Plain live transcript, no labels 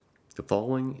The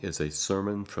following is a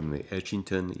sermon from the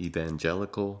Edgington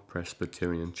Evangelical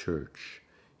Presbyterian Church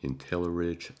in Taylor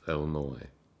Ridge, Illinois.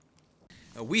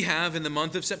 We have, in the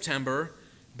month of September,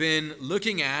 been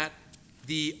looking at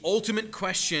the ultimate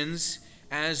questions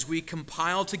as we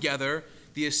compile together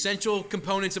the essential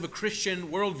components of a Christian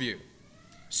worldview.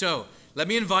 So, let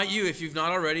me invite you, if you've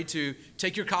not already, to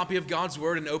take your copy of God's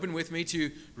Word and open with me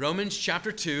to Romans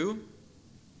chapter 2.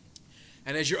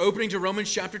 And as you're opening to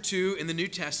Romans chapter 2 in the New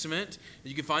Testament,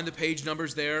 you can find the page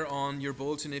numbers there on your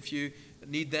bulletin if you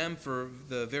need them for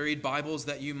the varied Bibles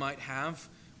that you might have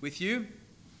with you.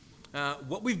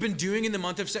 What we've been doing in the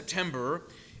month of September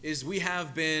is we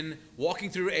have been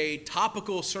walking through a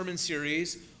topical sermon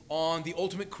series on the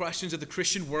ultimate questions of the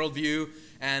Christian worldview,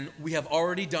 and we have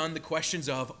already done the questions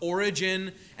of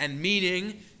origin and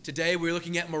meaning. Today we're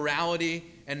looking at morality,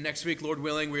 and next week, Lord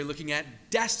willing, we're looking at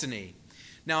destiny.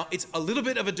 Now, it's a little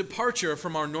bit of a departure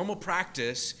from our normal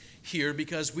practice here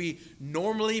because we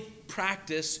normally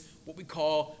practice what we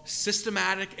call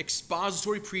systematic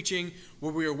expository preaching,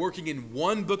 where we are working in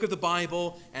one book of the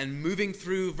Bible and moving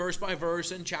through verse by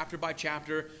verse and chapter by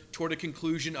chapter toward a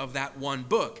conclusion of that one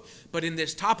book. But in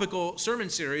this topical sermon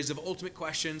series of Ultimate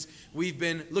Questions, we've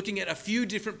been looking at a few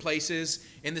different places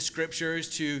in the Scriptures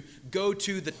to go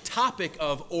to the topic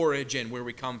of origin, where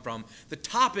we come from, the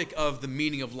topic of the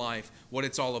meaning of life, what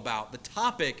it's all about, the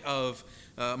topic of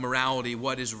morality,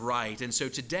 what is right. And so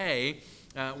today,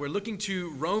 we're looking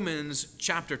to Romans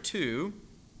chapter 2,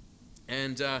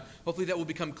 and hopefully that will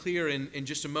become clear in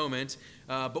just a moment.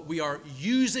 But we are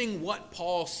using what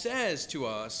Paul says to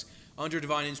us under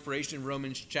divine inspiration in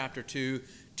Romans chapter 2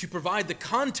 to provide the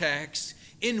context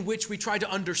in which we try to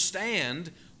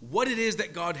understand what it is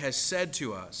that God has said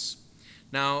to us.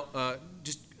 Now,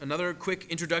 just another quick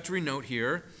introductory note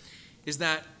here is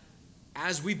that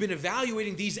as we've been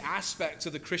evaluating these aspects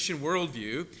of the Christian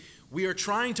worldview, we are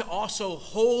trying to also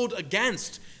hold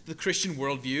against the Christian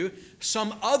worldview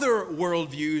some other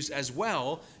worldviews as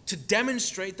well to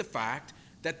demonstrate the fact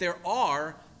that there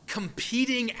are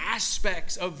competing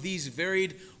aspects of these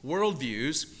varied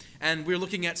worldviews. And we're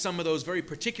looking at some of those very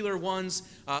particular ones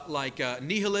like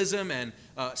nihilism and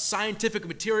scientific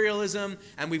materialism.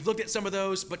 And we've looked at some of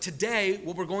those. But today,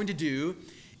 what we're going to do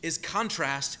is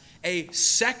contrast a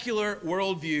secular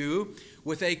worldview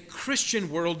with a Christian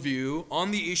worldview on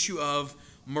the issue of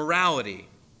morality.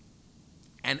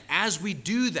 And as we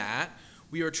do that,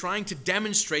 we are trying to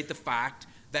demonstrate the fact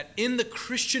that in the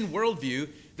Christian worldview,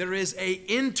 there is an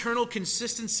internal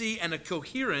consistency and a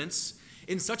coherence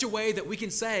in such a way that we can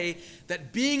say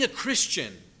that being a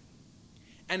Christian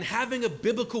and having a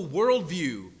biblical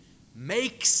worldview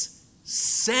makes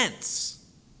sense.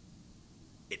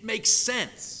 It makes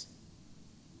sense.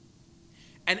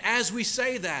 And as we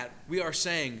say that, we are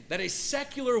saying that a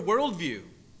secular worldview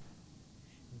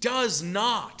does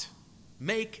not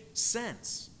make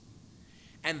sense.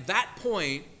 And that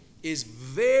point is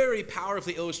very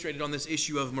powerfully illustrated on this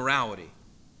issue of morality.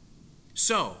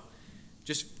 So,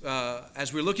 just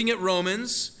as we're looking at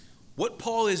Romans, what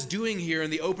Paul is doing here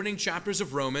in the opening chapters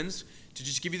of Romans, to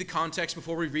just give you the context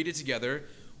before we read it together,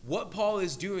 what Paul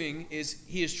is doing is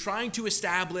he is trying to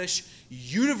establish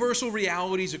universal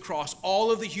realities across all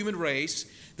of the human race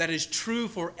that is true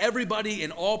for everybody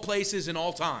in all places and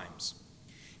all times.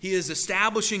 He is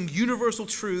establishing universal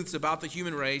truths about the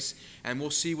human race, and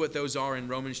we'll see what those are in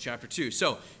Romans chapter 2.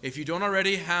 So, if you don't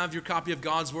already have your copy of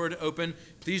God's Word open,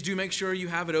 please do make sure you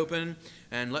have it open,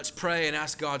 and let's pray and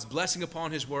ask God's blessing upon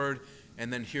His Word,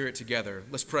 and then hear it together.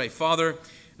 Let's pray. Father,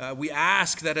 we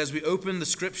ask that as we open the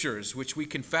Scriptures, which we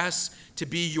confess to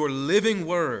be your living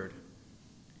Word,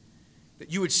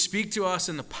 that you would speak to us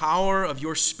in the power of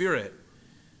your Spirit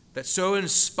that so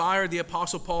inspired the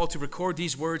Apostle Paul to record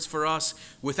these words for us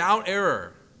without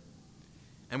error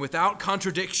and without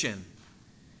contradiction,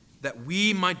 that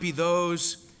we might be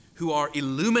those who are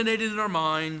illuminated in our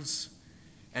minds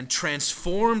and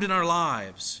transformed in our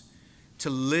lives to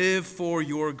live for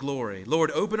your glory. Lord,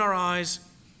 open our eyes.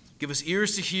 Give us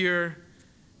ears to hear.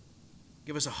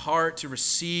 Give us a heart to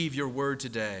receive your word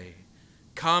today.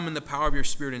 Come in the power of your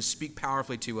Spirit and speak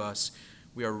powerfully to us.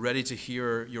 We are ready to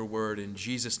hear your word. In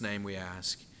Jesus' name we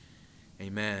ask.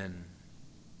 Amen.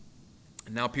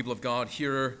 And now, people of God,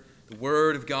 hear the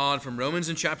word of God from Romans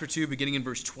in chapter 2, beginning in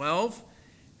verse 12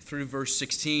 through verse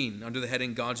 16, under the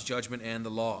heading God's Judgment and the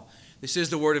Law. This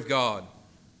is the word of God.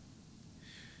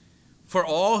 For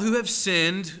all who have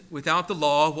sinned without the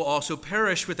law will also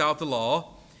perish without the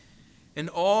law, and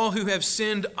all who have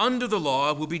sinned under the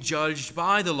law will be judged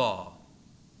by the law.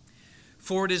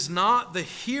 For it is not the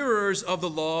hearers of the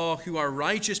law who are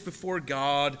righteous before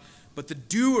God, but the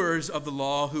doers of the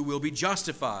law who will be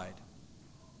justified.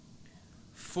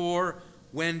 For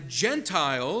when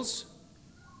Gentiles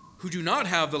who do not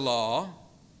have the law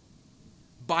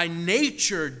by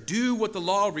nature do what the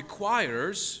law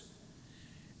requires,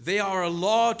 they are a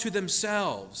law to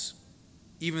themselves,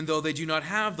 even though they do not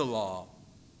have the law.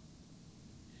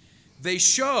 They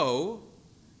show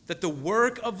that the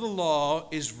work of the law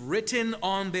is written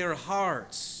on their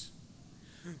hearts,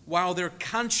 while their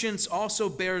conscience also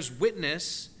bears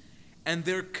witness, and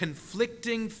their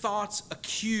conflicting thoughts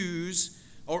accuse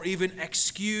or even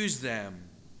excuse them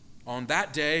on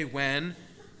that day when,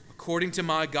 according to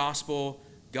my gospel,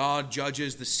 God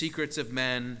judges the secrets of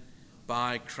men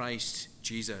by Christ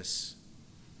Jesus.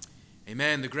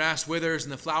 Amen. The grass withers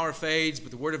and the flower fades,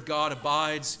 but the word of God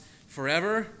abides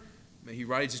forever. May he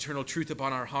write his eternal truth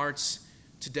upon our hearts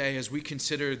today as we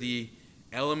consider the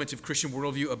element of Christian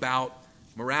worldview about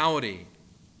morality.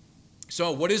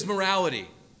 So, what is morality?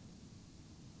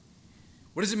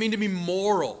 What does it mean to be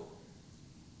moral?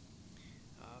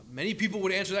 Many people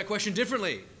would answer that question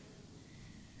differently.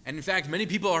 And in fact, many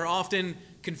people are often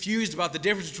confused about the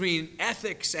difference between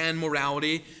ethics and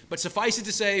morality. But suffice it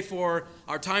to say, for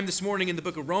our time this morning in the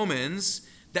book of Romans,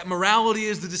 that morality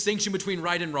is the distinction between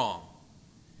right and wrong.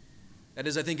 That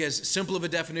is, I think, as simple of a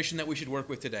definition that we should work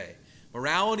with today.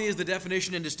 Morality is the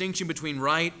definition and distinction between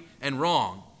right and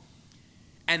wrong.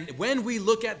 And when we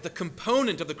look at the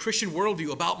component of the Christian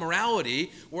worldview about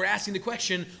morality, we're asking the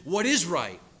question, what is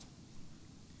right?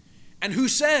 And who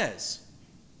says?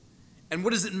 And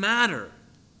what does it matter?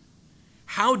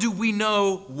 How do we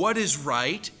know what is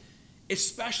right,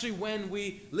 especially when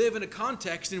we live in a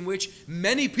context in which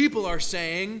many people are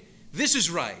saying this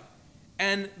is right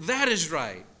and that is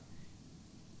right?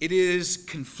 It is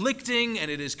conflicting and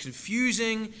it is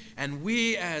confusing, and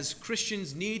we as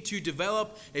Christians need to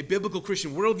develop a biblical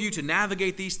Christian worldview to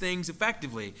navigate these things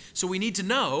effectively. So we need to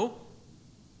know,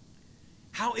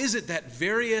 how is it that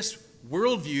various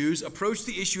worldviews approach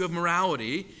the issue of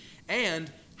morality,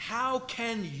 and how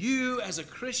can you as a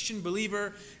Christian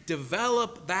believer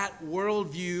develop that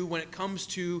worldview when it comes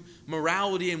to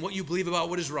morality and what you believe about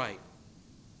what is right?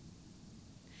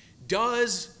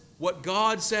 Does what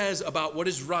God says about what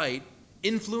is right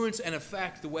influence and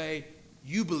affect the way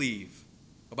you believe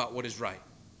about what is right?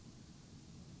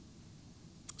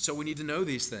 So we need to know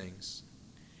these things.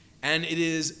 And it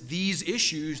is these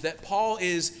issues that Paul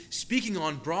is speaking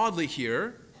on broadly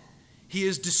here. He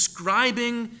is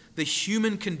describing the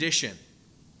human condition.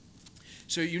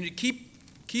 So you need to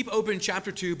keep open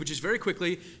chapter 2, but just very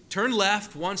quickly, turn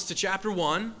left once to chapter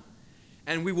 1,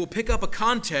 and we will pick up a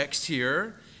context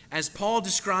here as Paul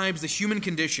describes the human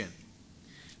condition.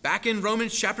 Back in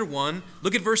Romans chapter 1,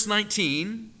 look at verse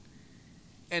 19,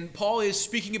 and Paul is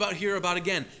speaking about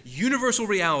again, universal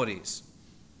realities.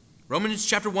 Romans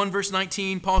chapter 1, verse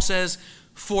 19, Paul says,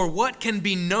 "For what can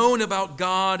be known about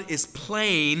God is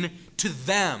plain to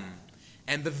them."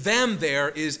 And the them there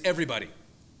is everybody.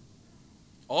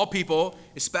 All people,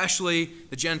 especially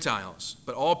the Gentiles,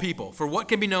 but all people. For what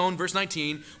can be known, verse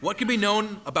 19, what can be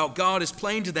known about God is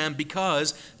plain to them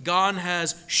because God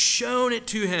has shown it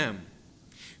to him.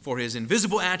 For his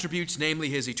invisible attributes, namely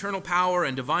his eternal power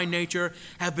and divine nature,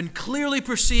 have been clearly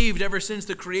perceived ever since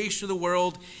the creation of the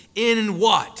world in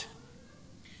what?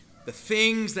 The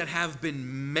things that have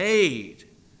been made,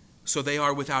 so they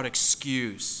are without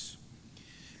excuse.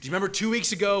 Do you remember 2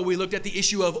 weeks ago we looked at the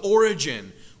issue of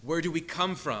origin? Where do we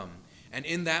come from? And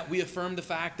in that we affirmed the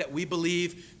fact that we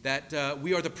believe that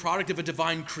we are the product of a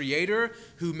divine creator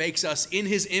who makes us in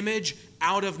his image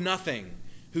out of nothing,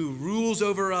 who rules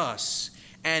over us.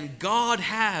 And God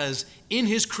has, in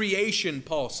his creation,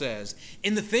 Paul says,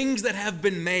 in the things that have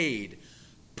been made,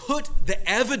 put the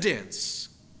evidence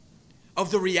of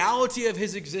the reality of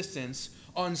his existence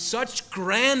on such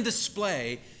grand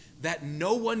display that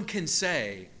no one can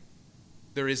say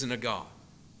there isn't a God.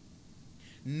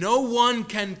 No one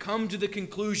can come to the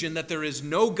conclusion that there is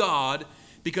no God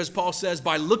because Paul says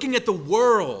by looking at the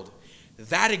world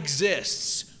that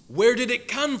exists, where did it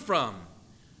come from?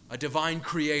 A divine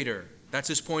creator. That's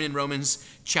his point in Romans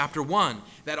chapter 1,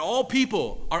 that all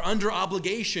people are under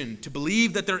obligation to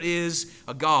believe that there is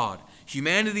a God.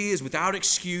 Humanity is without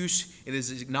excuse. It is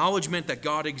an acknowledgement that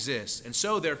God exists. And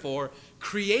so, therefore,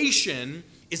 creation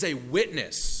is a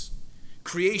witness.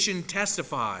 Creation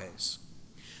testifies.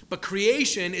 But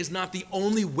creation is not the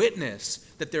only witness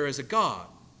that there is a God.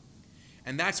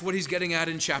 And that's what he's getting at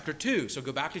in chapter 2. So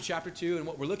go back to chapter 2 and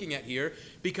what we're looking at here,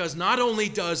 because not only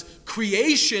does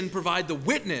creation provide the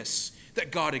witness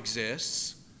that God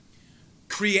exists,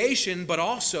 creation, but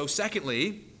also,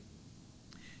 secondly,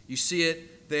 you see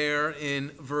it there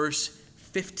in verse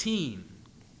 15.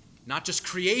 Not just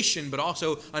creation, but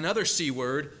also another C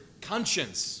word,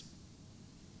 conscience.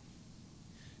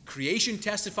 Creation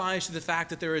testifies to the fact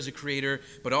that there is a creator,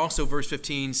 but also verse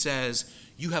 15 says,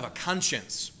 you have a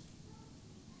conscience.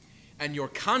 And your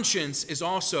conscience is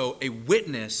also a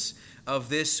witness of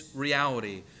this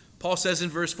reality. Paul says in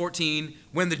verse 14,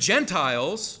 when the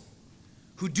Gentiles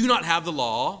who do not have the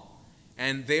law,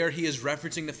 and there he is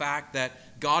referencing the fact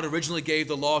that God originally gave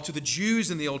the law to the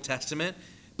Jews in the Old Testament,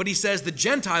 but he says the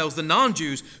Gentiles, the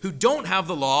non-Jews, who don't have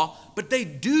the law, but they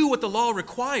do what the law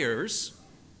requires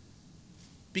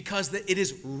because it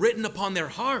is written upon their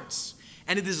hearts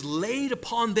and it is laid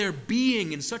upon their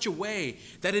being in such a way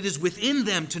that it is within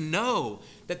them to know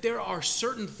that there are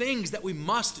certain things that we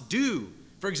must do.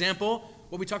 For example,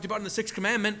 what we talked about in the Sixth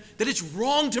Commandment, that it's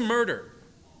wrong to murder.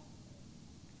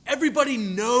 Everybody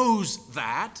knows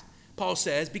that, Paul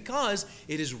says, because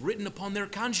it is written upon their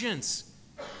conscience.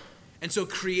 And so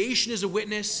creation is a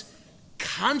witness,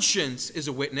 conscience is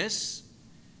a witness,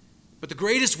 but the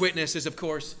greatest witness is, of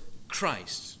course,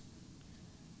 Christ.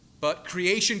 But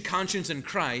creation, conscience, and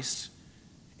Christ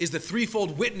is the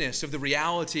threefold witness of the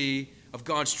reality of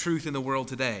God's truth in the world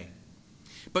today.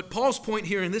 But Paul's point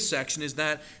here in this section is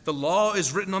that the law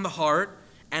is written on the heart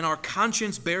and our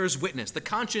conscience bears witness. The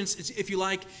conscience, if you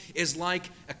like, is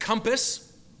like a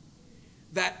compass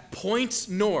that points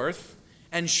north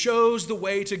and shows the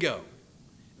way to go.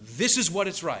 This is what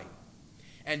is right.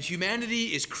 And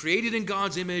humanity is created in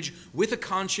God's image with a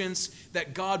conscience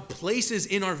that God places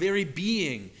in our very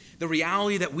being, the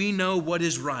reality that we know what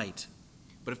is right.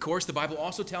 But of course, the Bible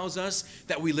also tells us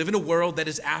that we live in a world that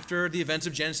is after the events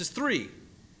of Genesis 3,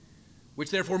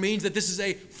 which therefore means that this is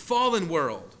a fallen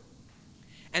world.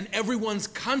 And everyone's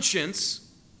conscience,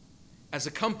 as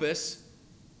a compass,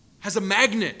 has a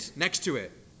magnet next to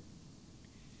it.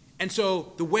 And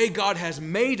so the way God has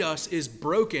made us is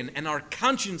broken, and our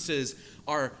consciences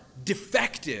are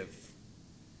defective.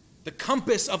 The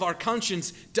compass of our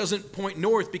conscience doesn't point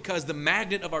north because the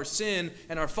magnet of our sin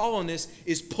and our fallenness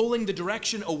is pulling the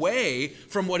direction away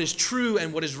from what is true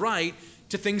and what is right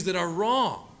to things that are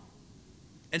wrong.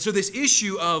 And so this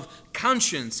issue of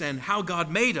conscience and how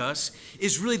God made us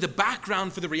is really the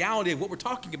background for the reality of what we're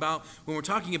talking about when we're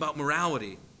talking about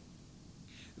morality.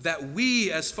 That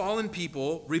we as fallen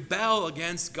people rebel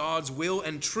against God's will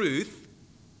and truth,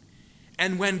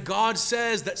 and when God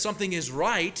says that something is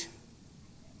right,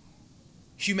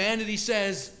 humanity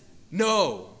says,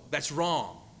 no, that's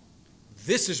wrong.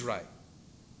 This is right.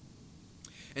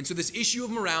 And so this issue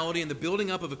of morality and the building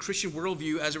up of a Christian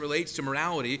worldview as it relates to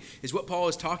morality is what Paul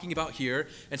is talking about here.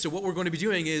 And so what we're going to be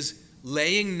doing is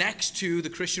laying next to the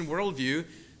Christian worldview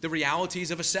the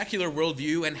realities of a secular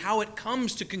worldview and how it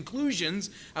comes to conclusions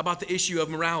about the issue of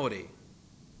morality.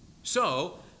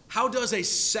 So, how does a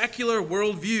secular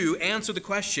worldview answer the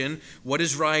question, what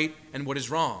is right and what is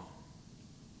wrong?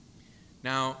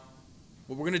 Now,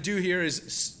 what we're going to do here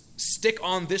is stick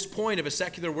on this point of a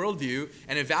secular worldview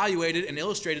and evaluate it and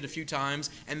illustrate it a few times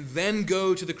and then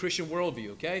go to the Christian worldview,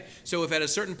 okay? So if at a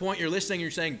certain point you're listening and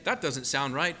you're saying, that doesn't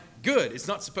sound right, good, it's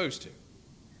not supposed to.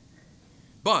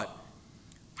 But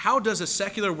how does a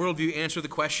secular worldview answer the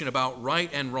question about right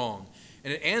and wrong?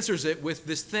 And it answers it with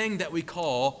this thing that we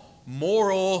call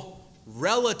moral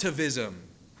relativism.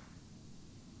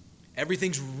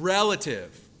 Everything's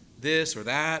relative, this or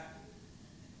that.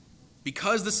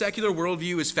 Because the secular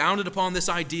worldview is founded upon this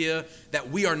idea that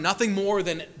we are nothing more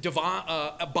than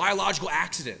biological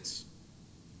accidents.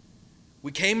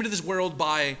 We came into this world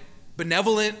by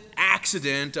benevolent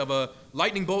accident of a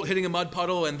lightning bolt hitting a mud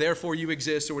puddle and therefore you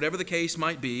exist, or whatever the case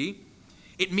might be.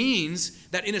 It means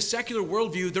that in a secular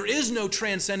worldview, there is no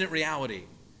transcendent reality.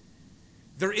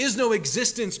 There is no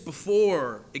existence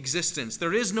before existence.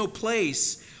 There is no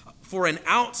place for an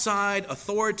outside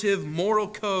authoritative moral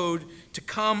code to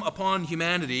come upon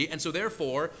humanity. And so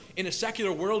therefore, in a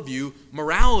secular worldview,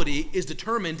 morality is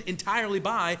determined entirely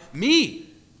by me.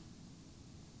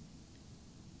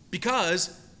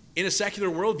 Because in a secular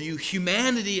worldview,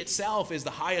 humanity itself is the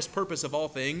highest purpose of all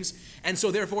things, and so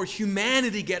therefore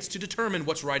humanity gets to determine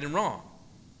what's right and wrong.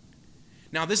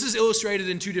 Now, this is illustrated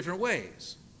in two different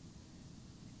ways.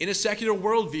 In a secular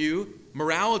worldview,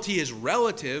 morality is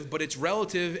relative, but it's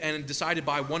relative and decided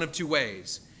by one of two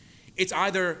ways. It's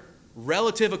either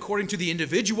relative according to the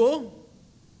individual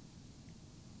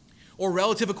or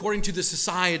relative according to the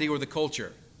society or the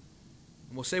culture.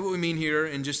 And we'll say what we mean here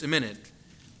in just a minute.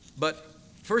 But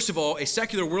first of all, a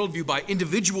secular worldview by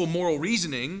individual moral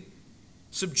reasoning,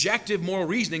 subjective moral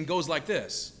reasoning, goes like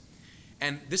this.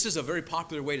 And this is a very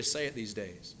popular way to say it these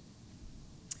days.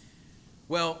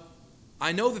 Well,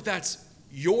 I know that that's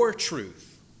your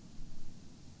truth,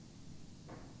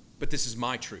 but this is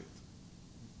my truth.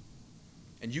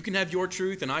 And you can have your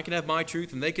truth, and I can have my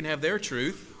truth, and they can have their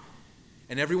truth,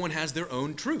 and everyone has their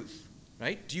own truth,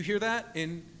 right? Do you hear that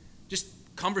in just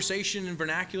conversation and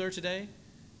vernacular today?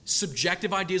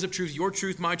 Subjective ideas of truth, your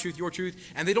truth, my truth, your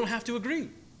truth, and they don't have to agree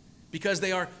because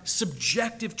they are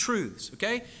subjective truths,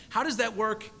 okay? How does that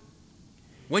work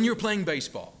when you're playing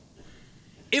baseball?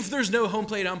 If there's no home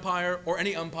plate umpire or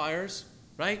any umpires,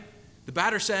 right? The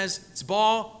batter says it's a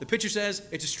ball, the pitcher says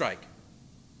it's a strike.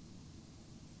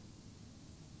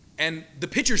 And the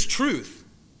pitcher's truth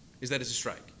is that it's a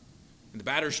strike. And the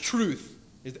batter's truth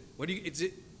is that, it's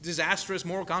a disastrous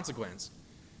moral consequence.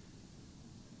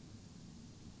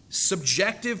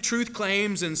 Subjective truth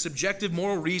claims and subjective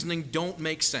moral reasoning don't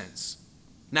make sense.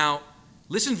 Now,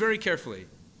 listen very carefully.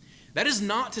 That is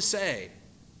not to say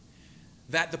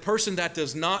that the person that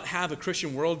does not have a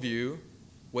Christian worldview,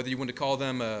 whether you want to call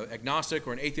them an agnostic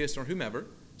or an atheist or whomever,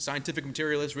 scientific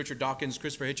materialist, Richard Dawkins,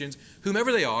 Christopher Hitchens,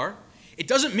 whomever they are, it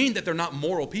doesn't mean that they're not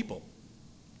moral people.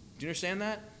 Do you understand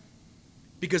that?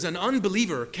 Because an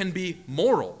unbeliever can be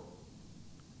moral.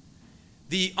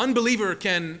 The unbeliever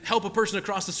can help a person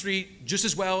across the street just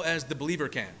as well as the believer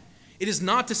can. It is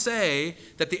not to say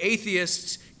that the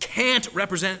atheists can't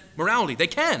represent morality. They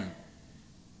can.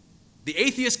 The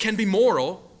atheist can be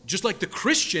moral, just like the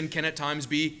Christian can at times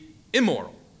be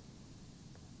immoral.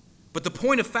 But the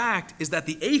point of fact is that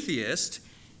the atheist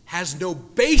has no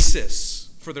basis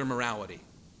for their morality.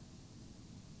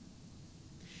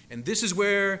 And this is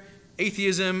where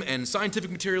atheism and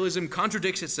scientific materialism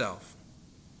contradicts itself.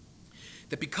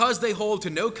 That because they hold to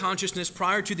no consciousness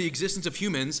prior to the existence of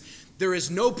humans, there is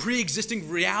no pre-existing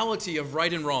reality of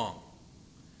right and wrong.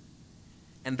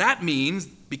 And that means,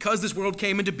 because this world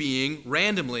came into being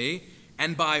randomly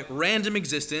and by random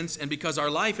existence, and because our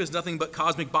life is nothing but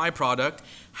cosmic byproduct,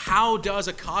 how does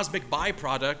a cosmic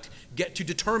byproduct get to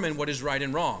determine what is right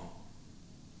and wrong?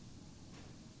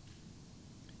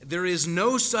 There is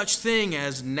no such thing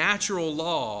as natural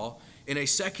law in a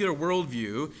secular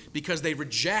worldview because they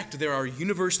reject there are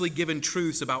universally given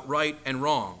truths about right and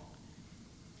wrong.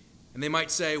 And they might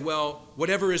say, well,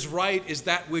 whatever is right is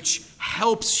that which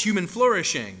helps human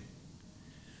flourishing.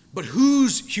 But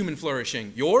whose human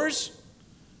flourishing? Yours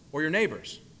or your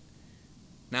neighbor's?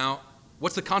 Now,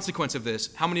 what's the consequence of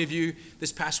this? How many of you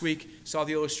this past week saw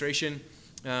the illustration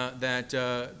that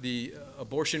the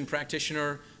abortion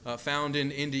practitioner found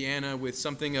in Indiana with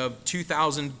something of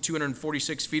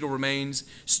 2,246 fetal remains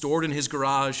stored in his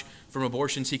garage from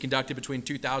abortions he conducted between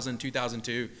 2000 and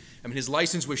 2002. I mean, his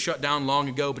license was shut down long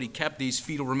ago, but he kept these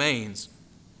fetal remains.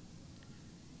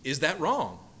 Is that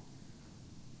wrong?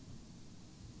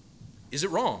 Is it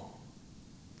wrong?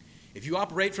 If you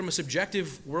operate from a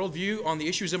subjective worldview on the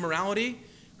issues of morality,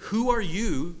 who are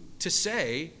you to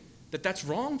say that that's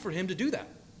wrong for him to do that?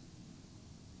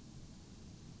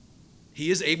 He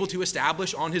is able to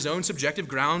establish on his own subjective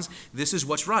grounds, this is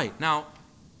what's right. Now,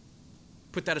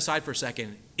 put that aside for a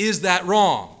second. Is that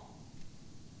wrong?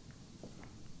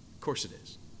 Of course it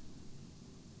is.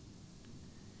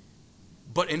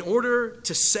 But in order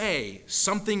to say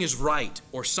something is right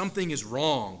or something is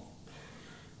wrong,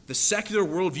 the secular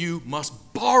worldview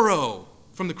must borrow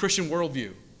from the Christian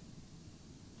worldview.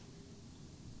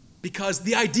 Because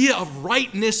the idea of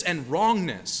rightness and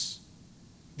wrongness,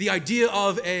 the idea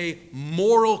of a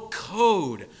moral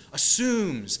code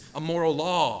assumes a moral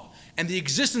law, and the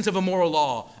existence of a moral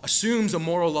law assumes a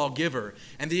moral lawgiver,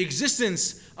 and the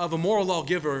existence of a moral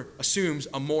lawgiver assumes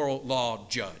a moral law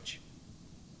judge.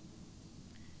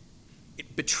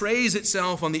 It betrays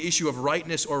itself on the issue of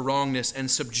rightness or wrongness, and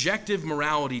subjective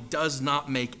morality does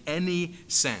not make any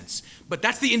sense. But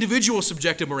that's the individual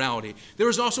subjective morality. There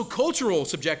is also cultural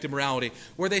subjective morality,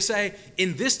 where they say,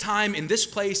 in this time, in this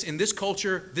place, in this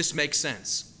culture, this makes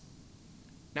sense.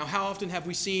 Now, how often have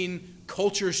we seen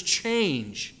cultures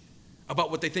change about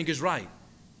what they think is right?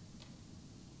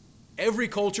 Every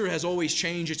culture has always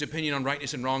changed its opinion on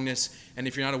rightness and wrongness, and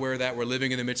if you're not aware of that, we're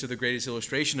living in the midst of the greatest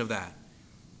illustration of that.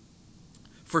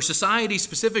 For society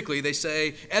specifically, they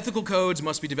say ethical codes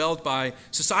must be developed by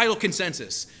societal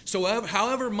consensus. So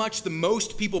however much the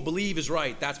most people believe is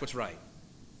right, that's what's right.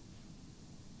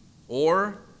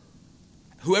 Or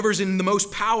whoever's in the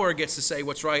most power gets to say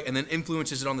what's right and then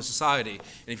influences it on the society.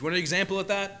 And if you want an example of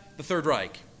that, the Third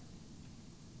Reich.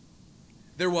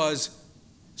 There was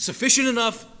sufficient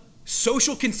enough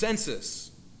social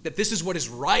consensus that this is what is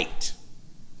right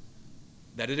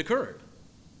that it occurred.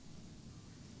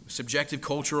 Subjective,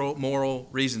 cultural, moral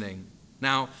reasoning.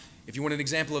 Now, if you want an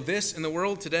example of this in the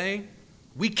world today,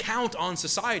 we count on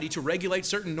society to regulate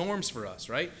certain norms for us,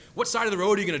 right? What side of the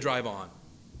road are you going to drive on?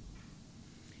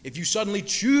 If you suddenly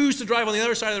choose to drive on the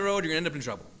other side of the road, you're going to end up in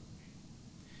trouble.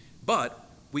 But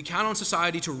we count on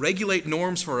society to regulate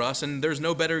norms for us, and there's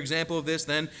no better example of this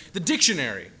than the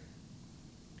dictionary.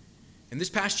 In this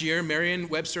past year,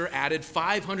 Merriam-Webster added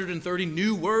 530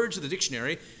 new words to the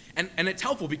dictionary, and it's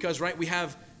helpful because, right, we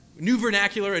have new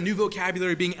vernacular and new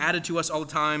vocabulary being added to us all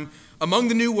the time. Among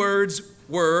the new words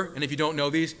were, and if you don't know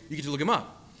these, you get to look them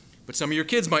up, but some of your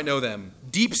kids might know them: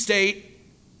 deep state,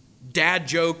 dad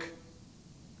joke,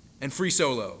 and free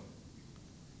solo.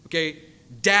 Okay,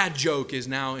 dad joke is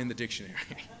now in the dictionary.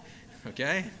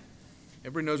 Okay?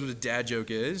 Everybody knows what a dad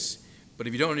joke is, but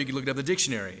if you don't know, you can look it up in the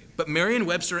dictionary. But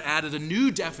Merriam-Webster added a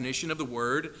new definition of the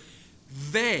word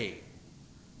they.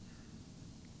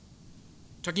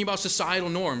 Talking about societal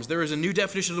norms, there is a new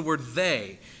definition of the word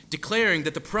they, declaring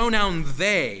that the pronoun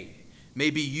they may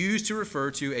be used to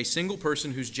refer to a single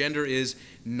person whose gender is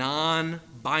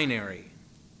non-binary.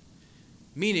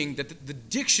 Meaning that the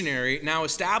dictionary now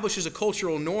establishes a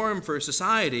cultural norm for a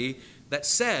society that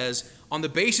says, on the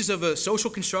basis of a social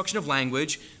construction of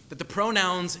language, that the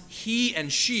pronouns he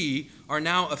and she are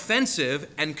now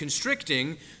offensive and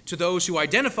constricting to those who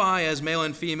identify as male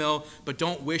and female but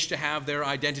don't wish to have their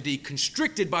identity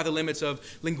constricted by the limits of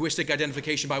linguistic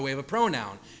identification by way of a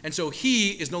pronoun. And so he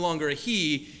is no longer a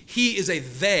he is a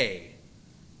they.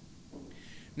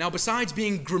 Now, besides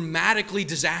being grammatically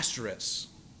disastrous,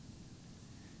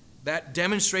 that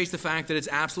demonstrates the fact that it's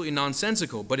absolutely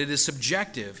nonsensical, but it is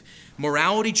subjective.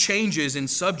 Morality changes in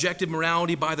subjective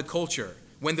morality by the culture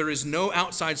when there is no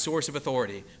outside source of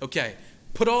authority. Okay,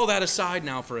 put all that aside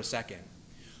now for a second.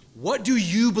 What do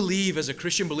you believe as a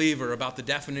Christian believer about the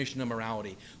definition of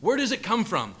morality? Where does it come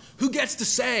from? Who gets to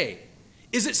say?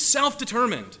 Is it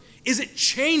self-determined? Is it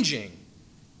changing?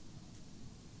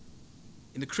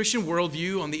 In the Christian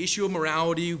worldview, on the issue of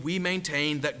morality, we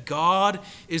maintain that God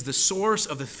is the source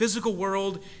of the physical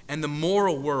world and the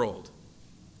moral world,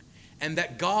 and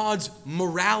that God's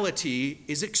morality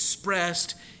is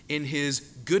expressed in his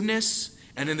goodness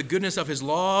and in the goodness of his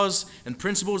laws and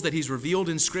principles that he's revealed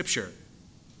in Scripture.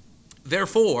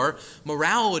 Therefore,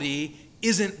 morality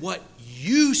isn't what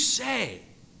you say,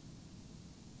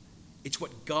 it's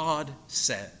what God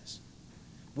says.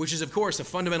 Which is, of course, a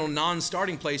fundamental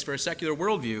non-starting place for a secular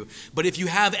worldview. But if you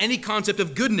have any concept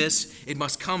of goodness, it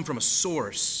must come from a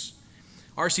source.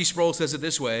 R.C. Sproul says it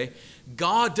this way: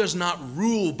 God does not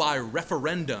rule by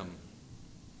referendum.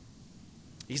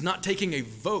 He's not taking a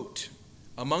vote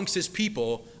amongst his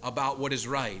people about what is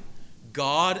right.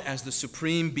 God, as the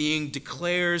supreme being,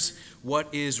 declares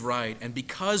what is right. And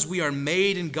because we are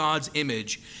made in God's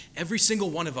image, every single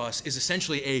one of us is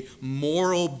essentially a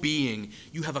moral being.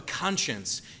 You have a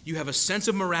conscience. You have a sense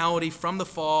of morality from the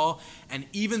fall. And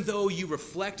even though you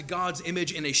reflect God's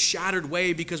image in a shattered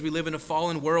way because we live in a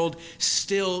fallen world,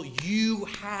 still you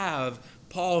have,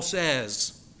 Paul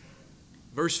says,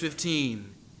 verse 15,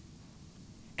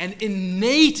 an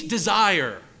innate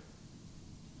desire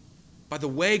by the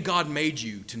way God made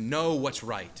you to know what's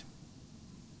right.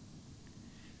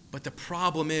 But the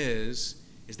problem is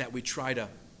that we try to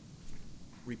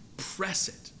repress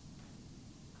it.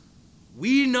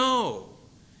 We know,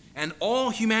 and all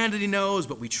humanity knows,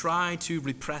 but we try to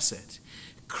repress it.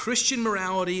 Christian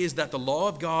morality is that the law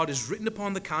of God is written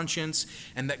upon the conscience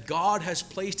and that God has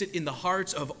placed it in the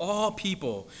hearts of all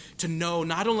people to know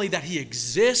not only that he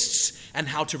exists and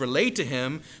how to relate to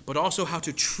him, but also how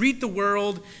to treat the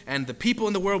world and the people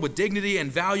in the world with dignity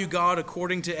and value God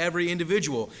according to every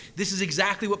individual. This is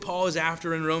exactly what Paul is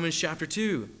after in Romans chapter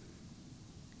 2.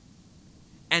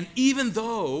 And even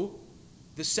though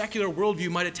the secular worldview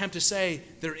might attempt to say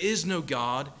there is no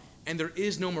God and there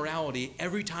is no morality,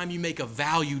 every time you make a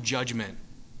value judgment,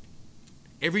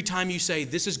 every time you say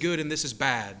this is good and this is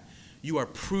bad, you are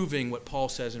proving what Paul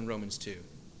says in Romans 2.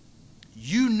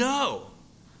 You know,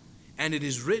 and it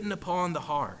is written upon the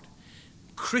heart.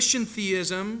 Christian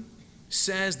theism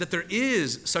says that there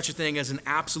is such a thing as an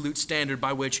absolute standard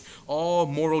by which all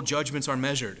moral judgments are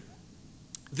measured.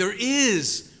 There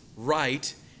is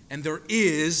right and there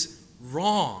is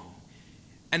wrong.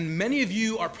 And many of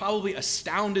you are probably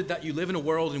astounded that you live in a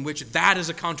world in which that is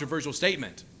a controversial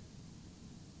statement.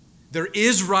 There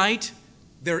is right,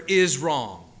 there is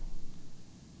wrong.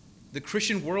 The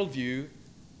Christian worldview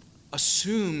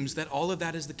assumes that all of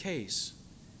that is the case.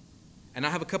 And I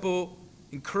have a couple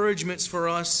encouragements for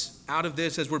us out of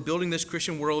this as we're building this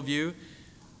Christian worldview.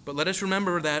 But let us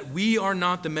remember that we are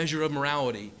not the measure of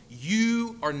morality.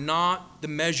 You are not the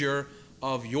measure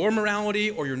of your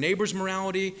morality or your neighbor's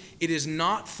morality. It is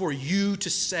not for you to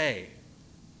say.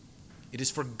 It is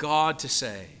for God to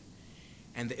say.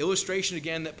 And the illustration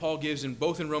again that Paul gives in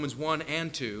both in Romans 1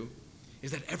 and 2 is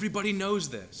that everybody knows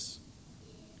this.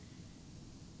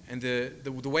 And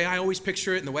the way I always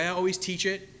picture it and the way I always teach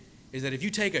it is that if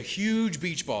you take a huge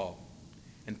beach ball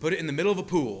and put it in the middle of a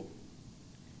pool,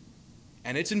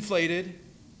 and it's inflated,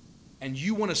 and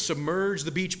you want to submerge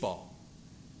the beach ball,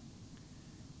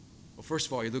 well, first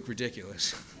of all, you look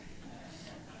ridiculous.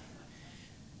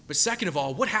 But second of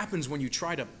all, what happens when you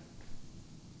try to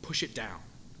push it down?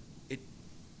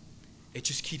 It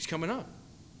just keeps coming up.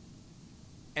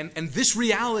 And this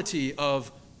reality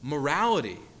of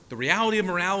morality, the reality of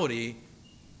morality,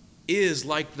 is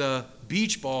like the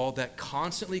beach ball that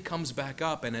constantly comes back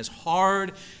up. And as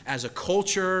hard as a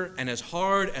culture and as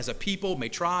hard as a people may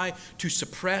try to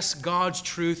suppress God's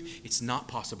truth, it's not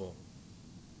possible.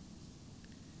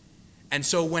 And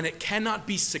so when it cannot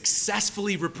be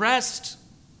successfully repressed,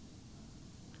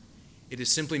 it is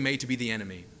simply made to be the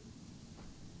enemy.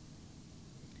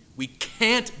 We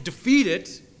can't defeat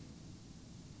it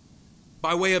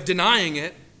by way of denying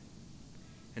it,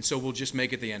 and so we'll just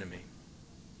make it the enemy.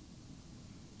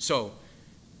 So,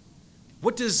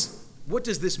 what does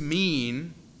this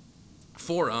mean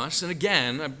for us? And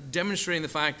again, I'm demonstrating the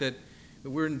fact that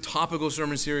we're in topical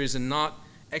sermon series and not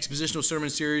expositional sermon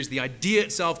series. The idea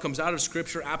itself comes out of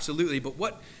Scripture, absolutely, but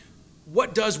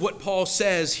what does what Paul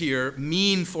says here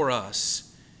mean for us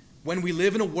when we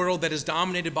live in a world that is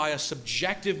dominated by a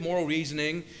subjective moral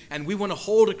reasoning and we want to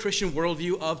hold a Christian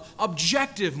worldview of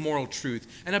objective moral truth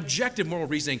and objective moral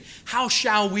reasoning? How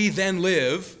shall we then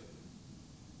live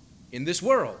in this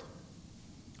world?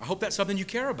 I hope that's something you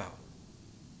care about,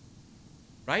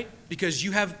 right? Because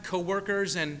you have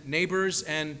coworkers and neighbors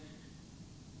and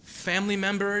family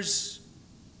members,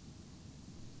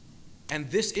 and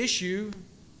this issue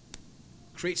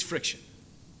creates friction.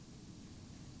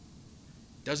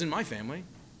 Does in my family.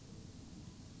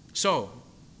 So,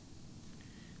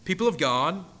 people of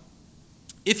God,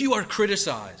 if you are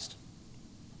criticized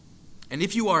and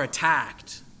if you are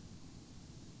attacked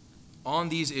on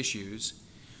these issues,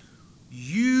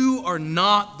 you are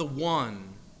not the one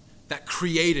that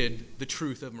created the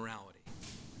truth of morality.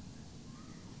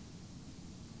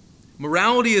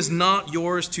 Morality is not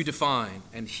yours to define.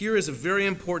 And here is a very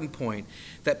important point,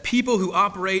 that people who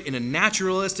operate in a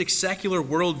naturalistic, secular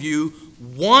worldview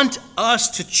want us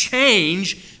to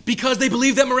change because they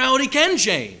believe that morality can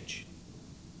change.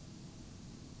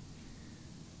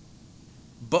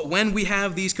 But when we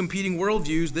have these competing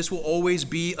worldviews, this will always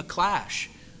be a clash.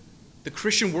 The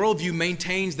Christian worldview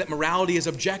maintains that morality is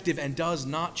objective and does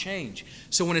not change.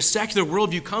 So when a secular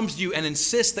worldview comes to you and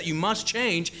insists that you must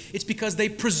change, it's because they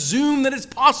presume that it's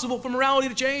possible for morality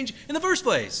to change in the first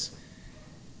place.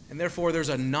 And therefore, there's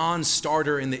a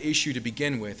non-starter in the issue to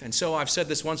begin with. And so I've said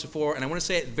this once before, and I want to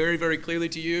say it very, very clearly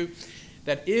to you,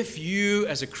 that if you,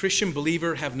 as a Christian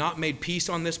believer, have not made peace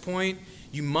on this point,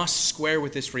 you must square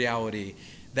with this reality,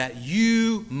 that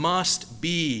you must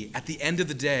be, at the end of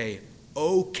the day,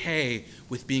 okay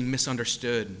with being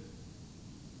misunderstood.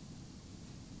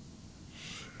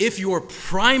 If your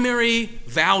primary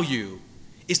value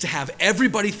is to have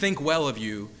everybody think well of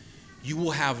you, you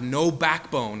will have no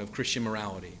backbone of Christian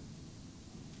morality.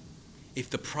 If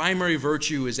the primary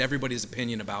virtue is everybody's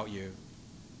opinion about you,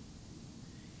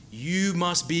 you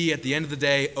must be, at the end of the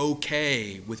day,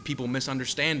 okay with people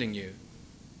misunderstanding you.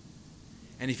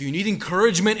 And if you need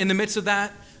encouragement in the midst of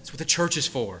that, that's what the church is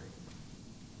for.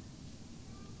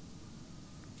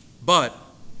 But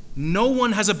no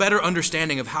one has a better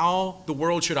understanding of how the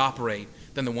world should operate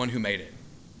than the one who made it.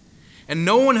 And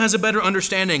no one has a better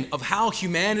understanding of how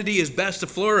humanity is best to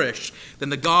flourish than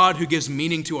the God who gives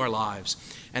meaning to our lives.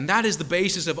 And that is the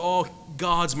basis of all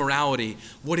God's morality,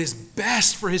 what is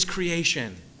best for his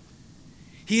creation.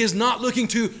 He is not looking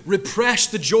to repress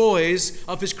the joys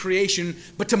of his creation,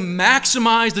 but to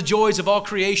maximize the joys of all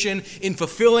creation in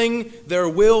fulfilling their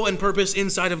will and purpose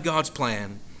inside of God's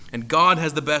plan. And God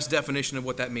has the best definition of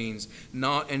what that means,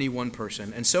 not any one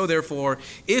person. And so, therefore,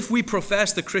 if we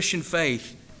profess the Christian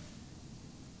faith,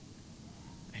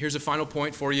 here's a final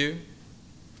point for you.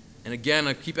 And again,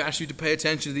 I keep asking you to pay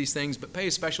attention to these things, but pay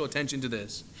special attention to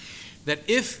this. That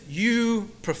if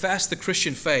you profess the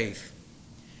Christian faith,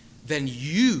 then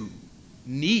you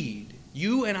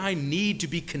and I need to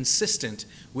be consistent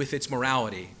with its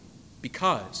morality.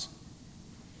 Because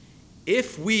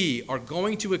if we are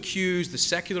going to accuse the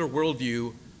secular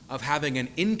worldview of having an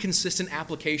inconsistent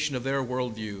application of their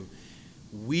worldview,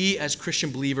 we as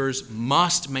Christian believers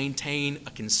must maintain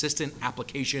a consistent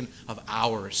application of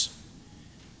ours.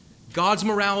 God's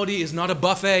morality is not a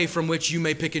buffet from which you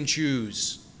may pick and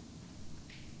choose.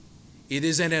 It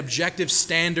is an objective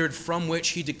standard from which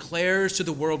he declares to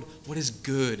the world what is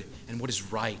good and what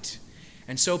is right.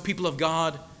 And so, people of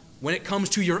God, when it comes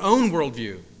to your own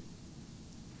worldview,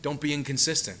 Don't be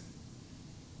inconsistent.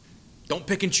 Don't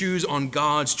pick and choose on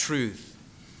God's truth.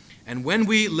 And when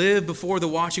we live before the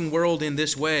watching world in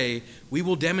this way, we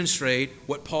will demonstrate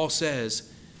what Paul says,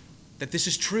 that this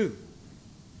is true,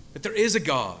 that there is a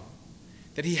God,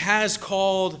 that he has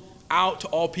called out to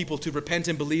all people to repent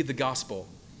and believe the gospel,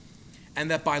 and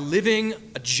that by living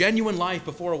a genuine life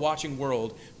before a watching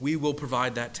world, we will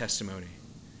provide that testimony.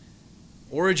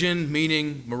 Origin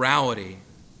meaning morality.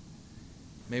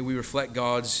 May we reflect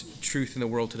God's truth in the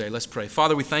world today. Let's pray.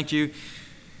 Father, we thank you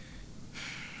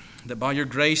that by your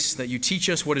grace that you teach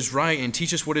us what is right and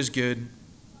teach us what is good.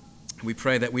 We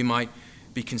pray that we might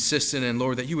be consistent, and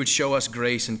Lord, that you would show us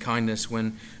grace and kindness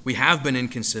when we have been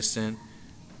inconsistent,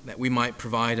 that we might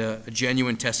provide a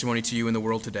genuine testimony to you in the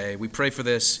world today. We pray for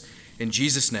this in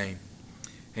Jesus' name.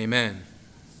 Amen.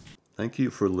 Thank you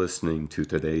for listening to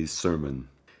today's sermon.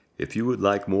 If you would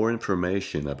like more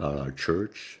information about our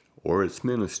church or its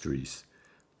ministries,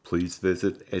 please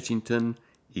visit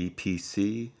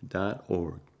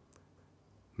edgingtonepc.org.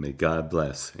 May God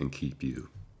bless and keep you.